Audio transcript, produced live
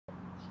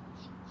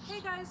Hey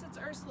guys, it's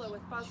Ursula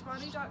with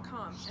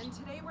Basmati.com, and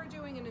today we're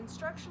doing an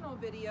instructional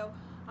video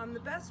on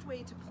the best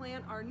way to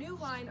plant our new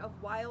line of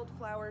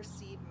wildflower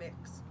seed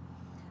mix.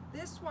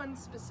 This one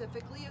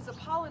specifically is a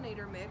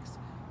pollinator mix,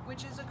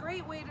 which is a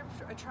great way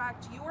to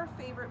attract your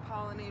favorite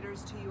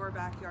pollinators to your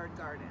backyard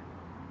garden.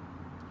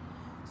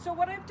 So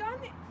what I've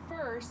done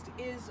first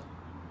is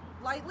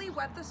lightly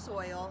wet the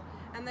soil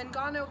and then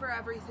gone over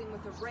everything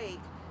with a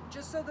rake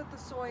just so that the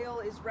soil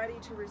is ready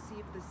to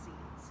receive the seeds.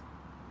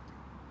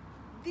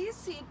 These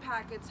seed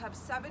packets have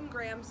 7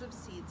 grams of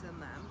seeds in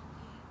them,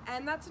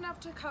 and that's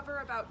enough to cover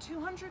about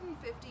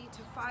 250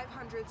 to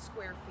 500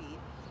 square feet,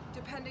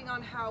 depending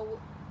on how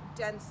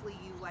densely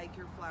you like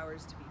your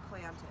flowers to be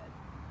planted.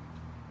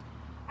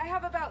 I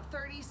have about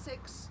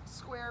 36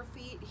 square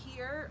feet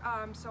here,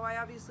 so I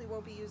obviously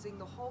won't be using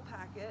the whole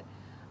packet,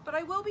 but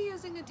I will be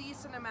using a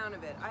decent amount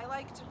of it. I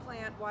like to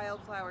plant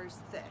wildflowers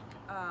thick.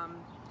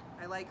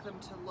 I like them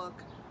to look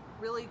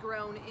really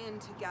grown in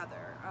together.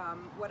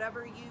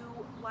 Whatever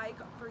you like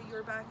for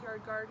your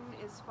backyard garden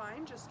is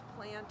fine, just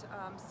plant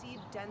seed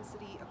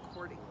density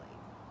accordingly.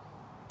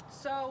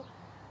 So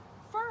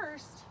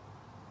first,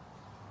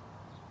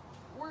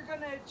 we're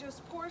gonna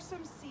just pour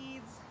some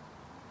seeds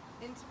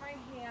into my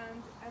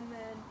hand, and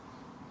then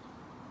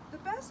the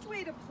best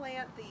way to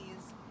plant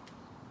these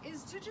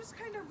is to just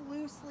kind of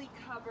loosely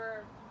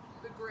cover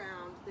the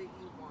ground that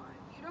you want.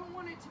 You don't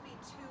want it to be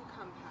too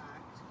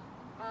compact,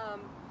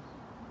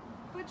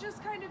 but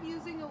just kind of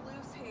using a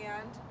loose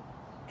hand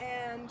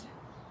and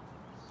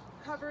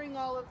covering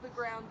all of the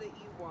ground that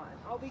you want.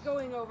 I'll be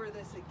going over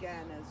this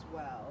again as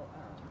well,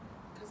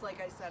 because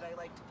like I said, I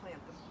like to plant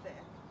them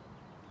thick.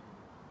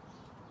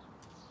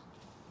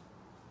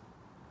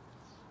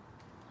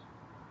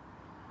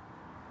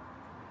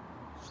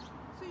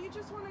 So you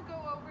just want to go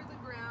over the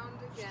ground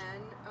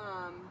again,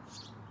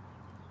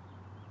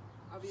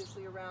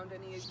 obviously around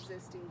any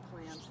existing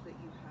plants that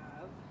you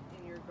have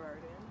in your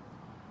garden.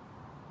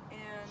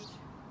 And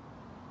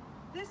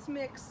this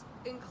mix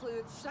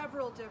includes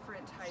several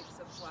different types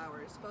of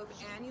flowers, both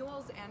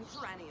annuals and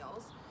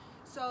perennials.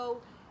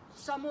 So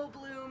some will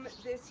bloom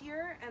this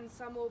year and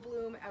some will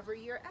bloom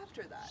every year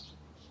after that.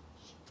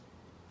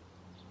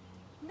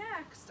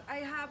 Next, I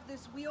have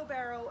this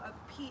wheelbarrow of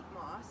peat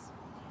moss,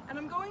 and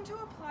I'm going to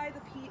apply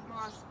the peat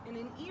moss in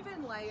an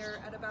even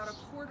layer at about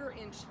 1/4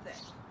 inch thick.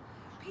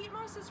 Peat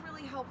moss is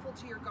really helpful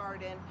to your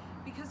garden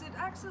because it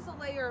acts as a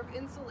layer of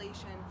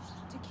insulation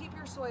to keep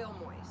your soil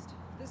moist.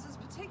 This is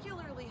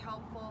particularly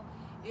helpful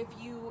if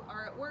you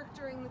are at work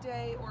during the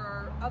day or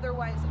are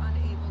otherwise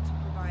unable to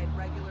provide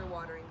regular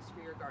waterings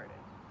for your garden.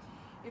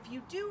 If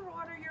you do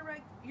water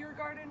your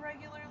garden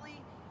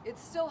regularly,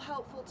 it's still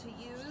helpful to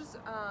use,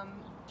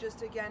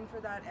 just again for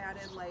that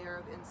added layer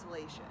of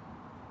insulation.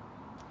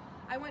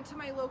 I went to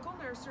my local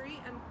nursery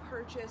and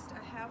purchased a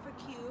 1/2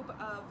 cube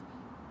of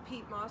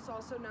peat moss,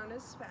 also known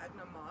as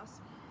sphagnum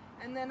moss,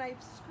 and then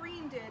I've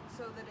screened it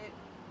so that it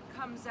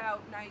comes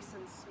out nice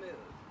and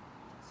smooth.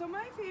 So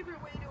my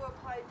favorite way to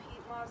apply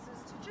peat moss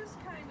is to just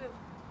kind of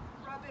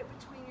rub it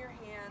between your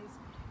hands,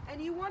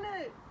 and you want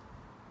to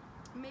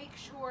make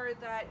sure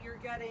that you're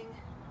getting,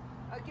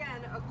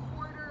 again,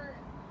 1/4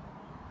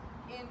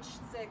 inch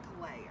thick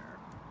layer.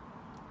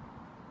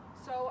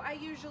 So I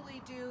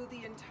usually do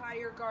the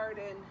entire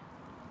garden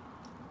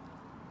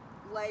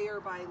layer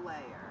by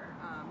layer,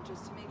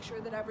 just to make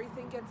sure that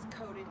everything gets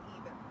coated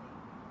evenly.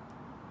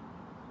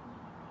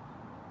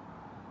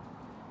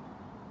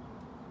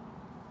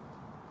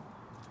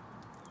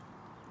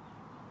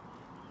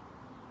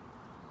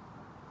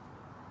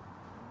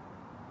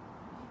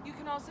 You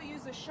can also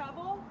use a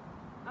shovel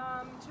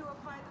to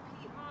apply the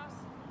peat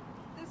moss.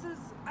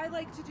 I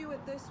like to do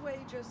it this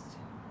way just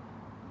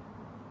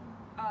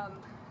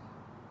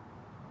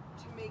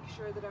to make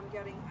sure that I'm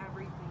getting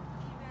everything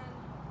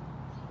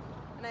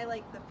even, and I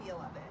like the feel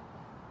of it.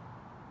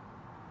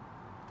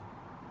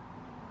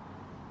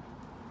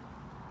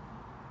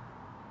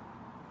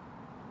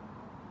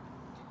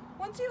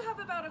 Once you have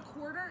about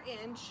 1/4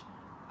 inch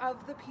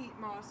of the peat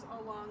moss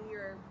along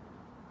your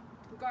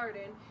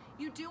garden,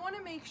 you do want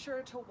to make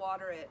sure to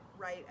water it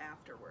right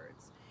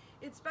afterwards.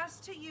 It's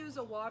best to use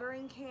a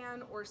watering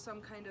can or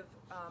some kind of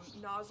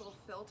nozzle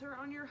filter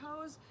on your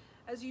hose,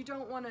 as you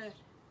don't want to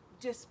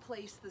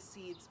displace the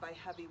seeds by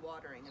heavy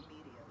watering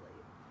immediately.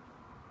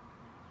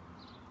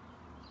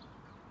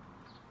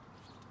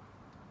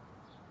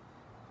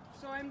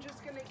 So I'm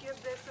just going to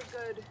give this a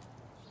good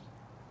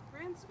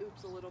rinse.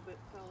 Oops, a little bit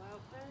fell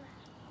out there.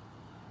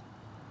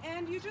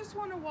 And you just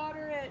want to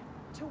water it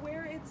to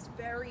where it's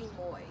very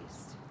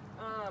moist.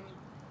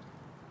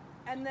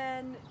 And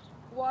then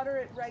water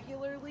it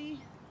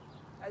regularly,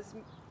 as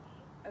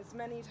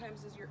many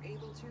times as you're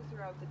able to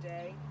throughout the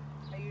day.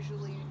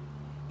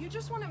 You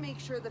just want to make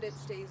sure that it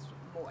stays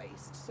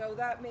moist. So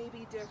that may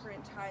be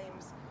different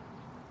times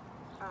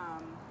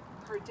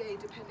per day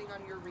depending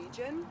on your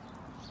region.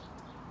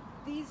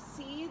 These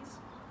seeds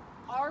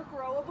are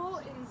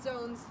growable in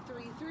zones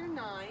 3 through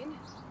 9.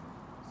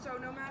 So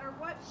no matter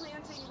what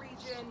planting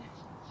region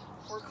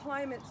or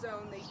climate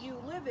zone that you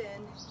live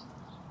in,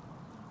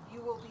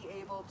 you will be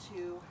able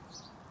to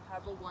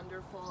have a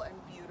wonderful and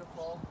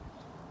beautiful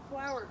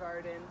flower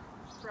garden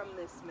from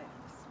this mix.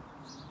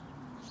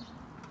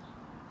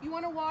 You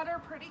want to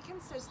water pretty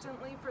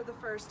consistently for the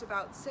first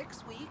about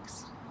 6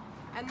 weeks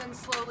and then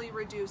slowly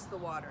reduce the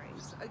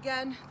waterings.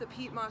 Again, the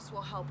peat moss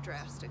will help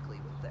drastically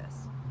with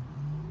this.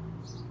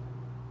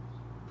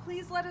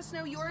 Please let us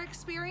know your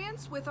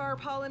experience with our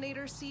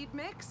pollinator seed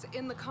mix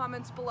in the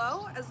comments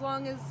below, as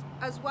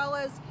well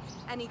as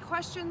any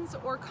questions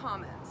or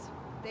comments.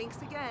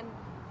 Thanks again.